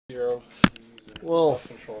Hero keys and left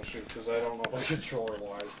control shoot because I don't know what controller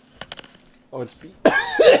wise. Oh, it's B.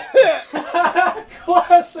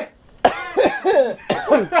 Classic. I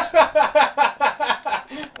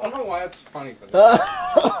don't know why it's funny, but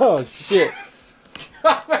oh shit!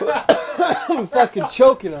 I'm fucking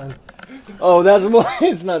choking on. Oh, that's why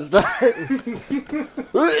it's not starting.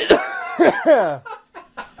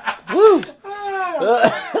 Woo!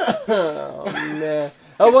 Oh man,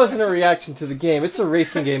 that wasn't a reaction to the game. It's a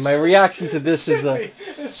racing game. My reaction to this is a.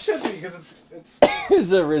 It should be because it's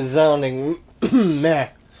is a resounding meh.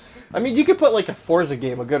 I mean, you could put like a Forza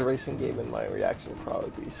game, a good racing game, and my reaction would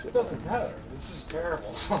probably be It similar. doesn't matter. This is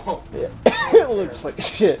terrible. So Yeah, it looks like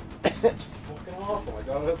shit. it's fucking awful. I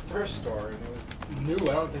got it at the thrift store and it was new.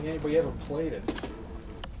 I don't think anybody ever played it.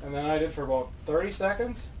 And then I did for about 30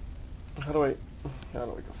 seconds. How do I go I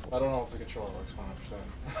forward? don't know if the controller works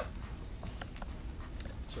 100%.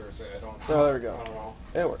 Seriously, I don't. Oh, there we go. I don't know.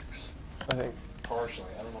 It works, I think.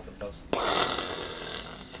 Partially. I don't know if it does.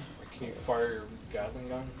 Like, can you fire your Gatling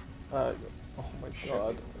gun? Oh my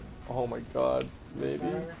god. Oh my god. Maybe.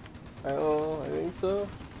 Fire? I don't know. I think so.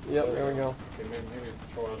 Yep. There we go. Okay, maybe the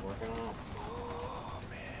controller's working. I don't know. Oh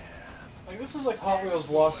man. Like this is like Hot Wheels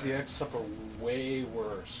Velocity X, except for way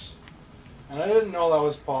worse. And I didn't know that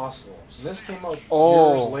was possible. And this came out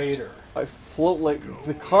years later. I float like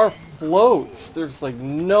the car floats. There's like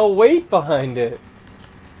no weight behind it.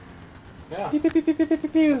 Yeah. Pew, pew, pew, pew, pew, pew,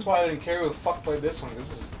 pew. That's why I didn't care who the fuck played this one. This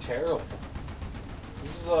is terrible.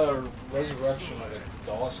 This is a resurrection of a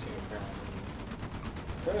DOS game, apparently.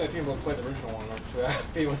 Apparently the people who played the original one aren't too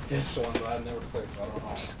happy with this one, but I've never played it, so I don't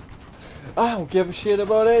know. I don't give a shit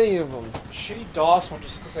about any of them. Shitty DOS one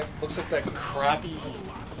just looks like that crappy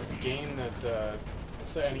game that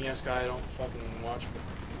what's the NES guy I don't fucking watch, but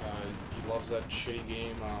he loves that shitty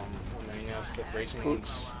game on the NES that racing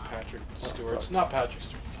against Patrick Stewart's. Not Patrick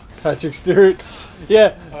Stewart. Patrick Stewart.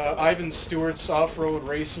 Yeah. Ivan Stewart's off-road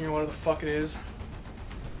racing or whatever the fuck it is.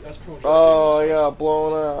 That's pretty much. Oh, I got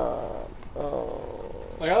blown up. Oh.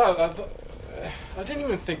 Like I didn't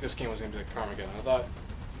even think this game was gonna be like Carmageddon. I thought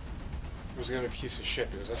it was gonna be a piece of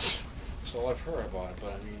shit because that's all I've heard about it.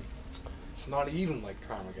 But I mean, it's not even like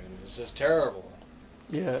Carmageddon. It's just terrible.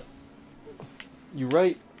 Yeah. You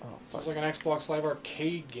right. Oh, fuck. It's like an Xbox Live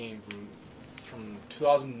Arcade game from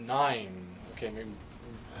 2009. Okay,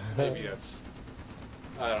 maybe that's.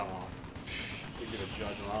 I don't know. You get a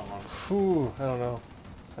judge on that one. Whew, I don't know.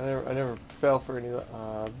 I never fell for any of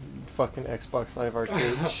the fucking Xbox Live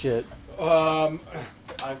Arcade shit. I've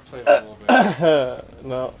played a little bit.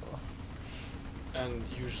 No. And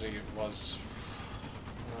usually it was.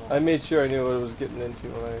 I made sure I knew what I was getting into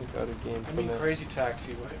when I got a game from there. Crazy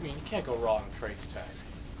Taxi. I mean, you can't go wrong with Crazy Taxi.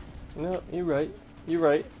 No, you're right. You're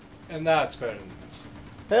right. And that's better than this.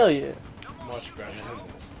 Hell yeah. Much better than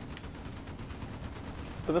this.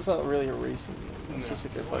 But that's not really a racing game. It's just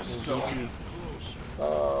like a fucking GP.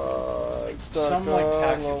 Some like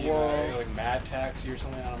taxi game, like Mad Taxi or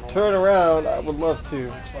something. I don't know. Turn around. I would love to.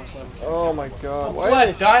 Xbox Live. Oh my god. Oh,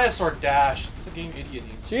 Blood Dinosaur Dash. It's a game idiot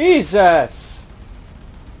needs. Jesus!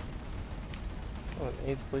 Oh, an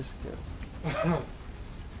 8th place again.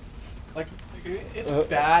 Like, it's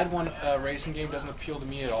bad when a racing game doesn't appeal to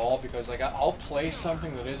me at all because like I'll play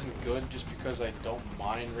something that isn't good just because I don't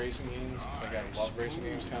mind racing games. Like I love racing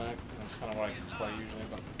games kind of. That's kind of what I play usually.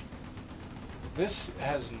 But this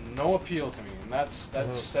has no appeal to me, and that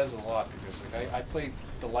says a lot because like I play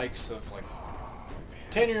the likes of like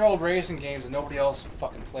 10-year-old racing games that nobody else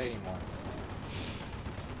fucking play anymore.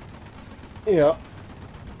 Yeah.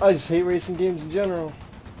 I just hate racing games in general.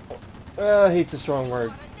 Hate's a strong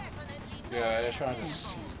word. Yeah, I try not to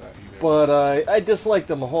use that either. But I dislike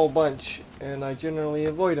them a whole bunch, and I generally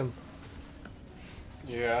avoid them.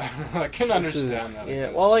 Yeah, I can understand that. Yeah,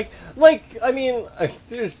 well, I mean,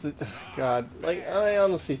 there's the God. Like, I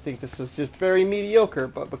honestly think this is just very mediocre.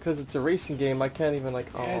 But because it's a racing game, I can't even like.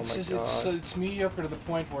 Oh yeah, my god. It's mediocre to the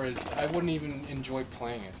point where I wouldn't even enjoy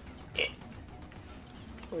playing it.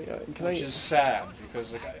 Oh, yeah. Which is sad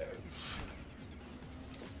because like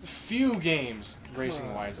few games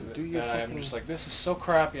racing-wise that I'm just like, this is so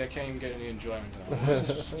crappy I can't even get any enjoyment out of it.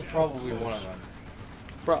 This is probably one of them.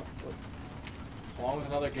 Probably. Along with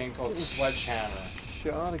another game called Sledgehammer.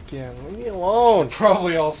 Shot again. Leave me alone.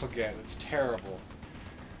 Probably also get. It's terrible.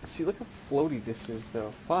 See, look how floaty this is,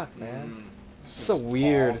 though. Fuck, man. It's so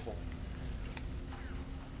weird. Awful.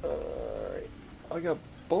 Alright. I got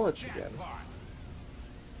bullets again.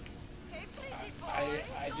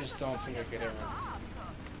 I just don't think I could ever.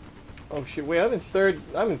 Oh shit! Wait, I'm in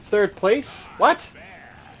third place. What?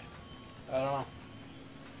 I don't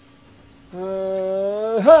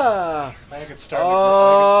know. Ha! I think I could start.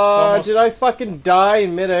 God, did I fucking die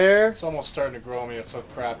in midair? It's almost starting to grow on me. It's so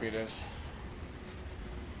crappy it is.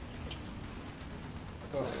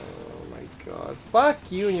 Ugh. Oh my god.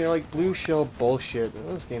 Fuck you and your like blue shell bullshit.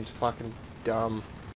 This game's fucking dumb.